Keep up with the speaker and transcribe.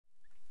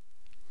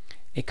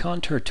A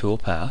contour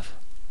toolpath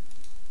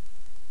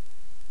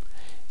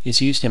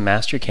is used in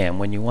Mastercam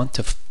when you want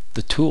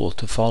the tool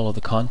to follow the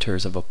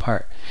contours of a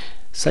part,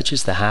 such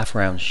as the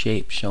half-round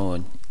shape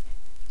shown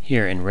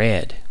here in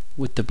red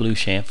with the blue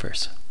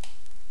chamfers.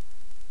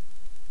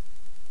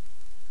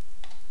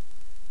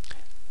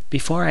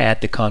 Before I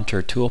add the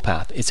contour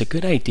toolpath, it's a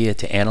good idea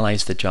to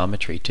analyze the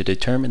geometry to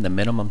determine the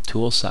minimum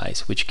tool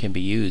size which can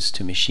be used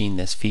to machine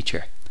this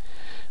feature.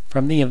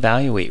 From the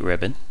Evaluate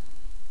ribbon,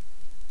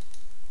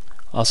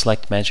 I'll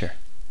select Measure.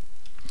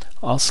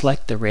 I'll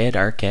select the red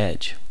arc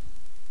edge.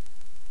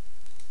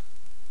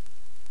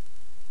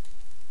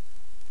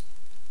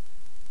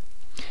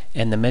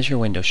 And the measure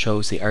window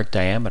shows the arc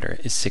diameter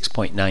is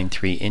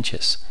 6.93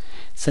 inches.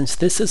 Since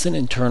this is an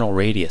internal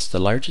radius, the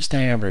largest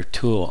diameter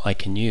tool I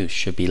can use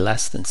should be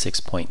less than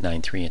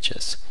 6.93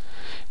 inches,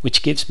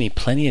 which gives me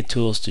plenty of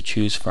tools to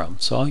choose from,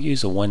 so I'll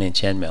use a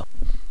 1-inch end mill.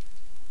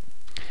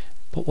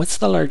 But what's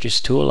the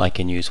largest tool I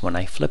can use when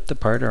I flip the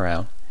part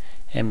around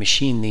and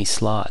machine these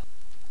slots?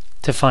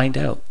 To find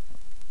out,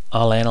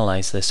 I'll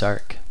analyze this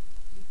arc,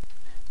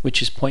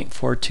 which is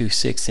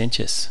 0.426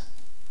 inches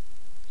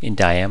in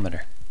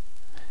diameter.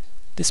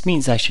 This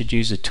means I should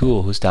use a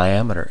tool whose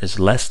diameter is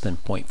less than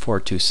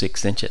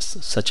 0.426 inches,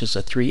 such as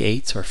a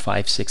 3/8 or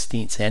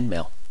 5/16 end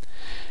mill.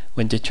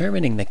 When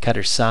determining the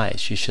cutter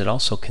size, you should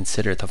also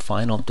consider the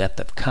final depth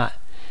of cut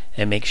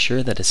and make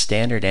sure that a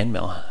standard end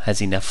mill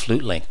has enough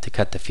flute length to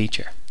cut the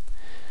feature.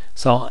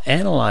 So I'll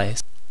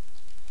analyze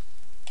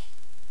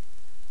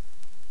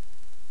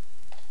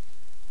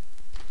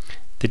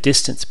the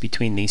distance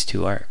between these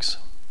two arcs.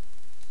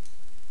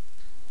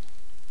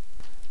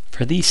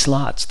 For these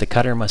slots, the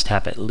cutter must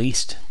have at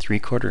least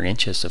 3/4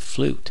 inches of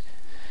flute.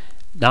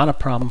 Not a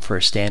problem for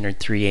a standard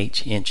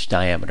 3/8 inch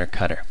diameter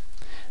cutter.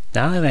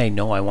 Now that I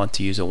know I want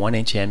to use a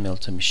 1-inch end mill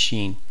to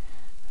machine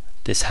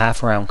this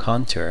half-round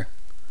contour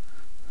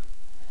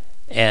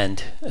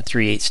and a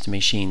 3/8 to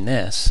machine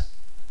this,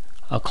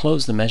 I'll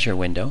close the measure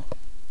window,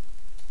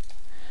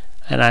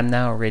 and I'm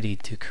now ready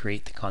to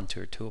create the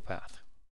contour toolpath.